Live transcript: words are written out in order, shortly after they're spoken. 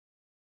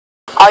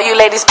All you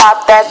ladies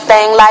pop that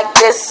thing like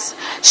this.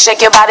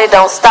 Shake your body,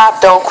 don't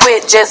stop, don't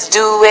quit, just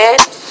do it.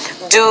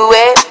 Do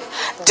it,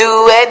 do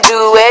it, do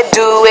it,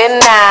 do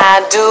it now.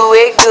 Do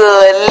it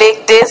good,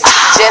 lick this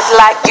just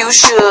like you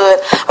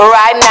should.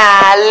 Right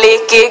now,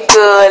 lick it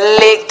good,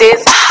 lick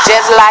this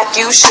just like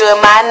you should.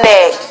 My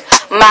neck,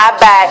 my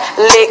back,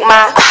 lick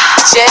my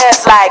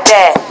just like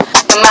that.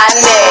 My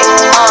neck,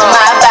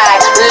 my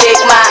back,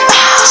 lick my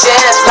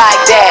just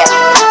like that.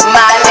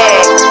 My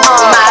neck,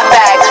 my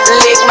back,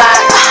 lick my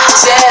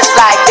just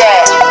like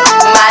that.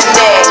 My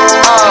neck,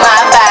 my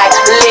back,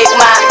 lick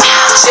my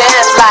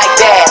just like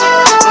that.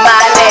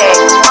 My neck,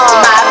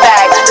 my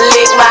back,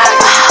 lick my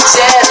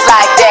just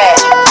like that.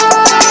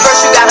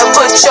 First you gotta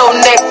put your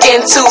neck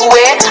into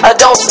it.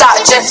 Don't stop,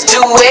 just do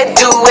it,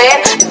 do it.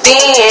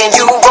 Then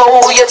you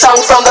roll your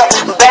tongue from the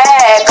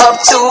back up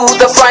to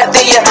the front.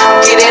 Then you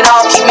get it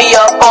all, keep me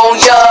up on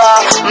ya.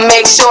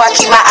 Make sure I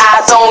keep my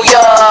eyes on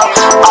ya.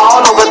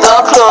 All over the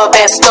club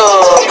and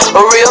stuff.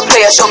 A real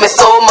player show me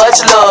so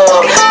much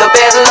love. The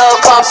best love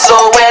comes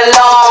slow and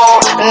long.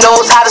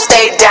 Knows how to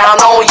stay down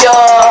on ya.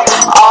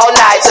 All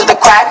night till the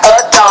crack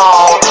of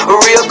dawn.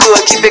 Real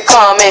good, keep it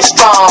calm and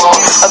strong.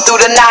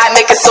 Through the night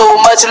making so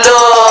much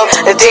love.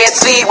 Dead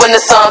sleep when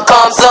the sun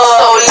comes up.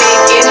 So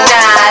lick it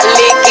now,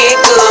 lick it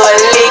good.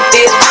 Lick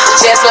this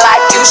just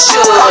like you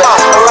should.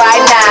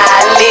 Right now,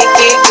 lick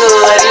it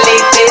good.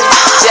 Lick this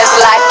just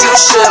like you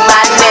should.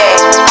 My neck,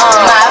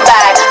 my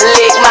back,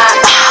 lick my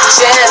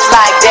just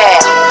like that.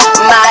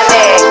 My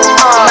neck,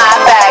 my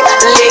back,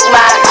 lick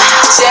my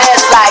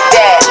just like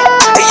that.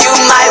 You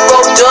might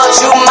roll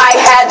dubs, you might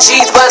have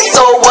G's, but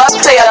so what?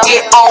 Player,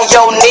 get on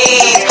your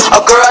knees.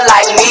 A girl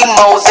like me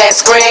moans and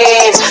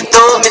screams.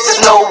 The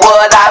missus know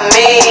what I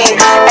mean.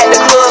 At the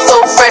club so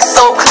fresh,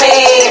 so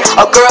clean.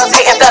 A girl's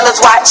hating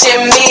fellas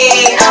watching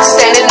me.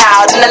 Standing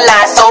out in the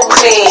line so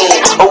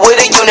clean.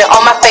 With a unit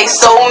on my face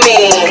so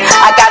mean.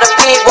 I got a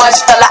big watch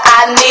fella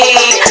I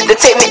need. To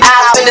take me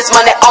out, spend this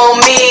money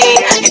on me.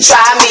 You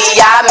try me,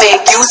 I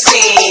make you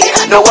see.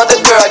 No other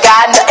girl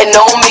got nothing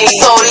on me.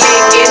 So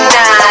lick it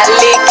now,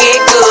 lick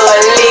it good.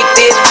 Lick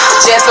this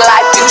just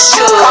like you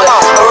should.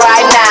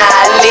 Right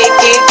now, lick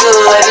it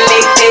good.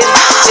 Lick this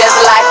just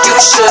like you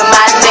should.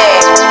 My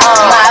neck,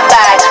 my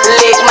back,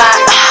 lick my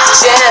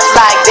just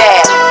like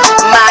that.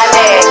 My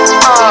neck,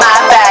 my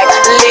back,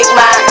 lick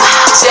my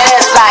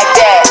just like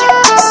that.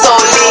 So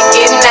lick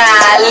it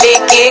now,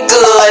 lick it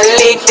good.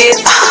 Lick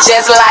this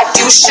just like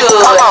you should.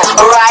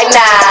 Right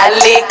now,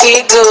 lick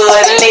it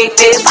good. Lick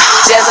this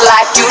just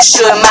like you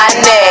should. My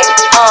neck,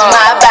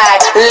 my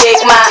back, lick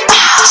my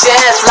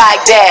just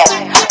like that.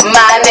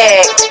 My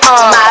neck,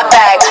 my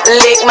back,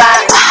 lick my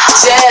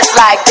just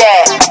like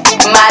that.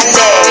 My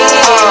neck,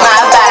 my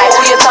back,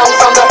 pull your tongue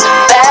from the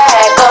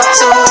back up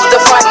to the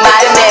front.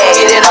 My neck,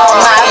 get it on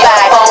my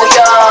back, on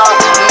ya.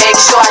 Make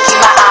sure I keep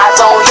my eyes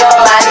on ya.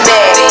 My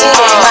neck,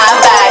 my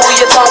back, pull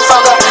your tongue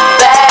from the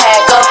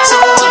back up to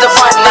the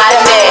front. My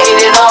neck, get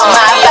it on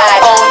my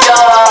back, on ya.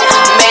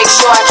 Make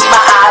sure I keep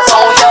my eyes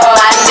on ya.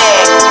 My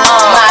neck,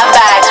 my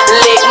back,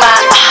 lick my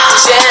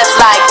just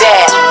like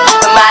that.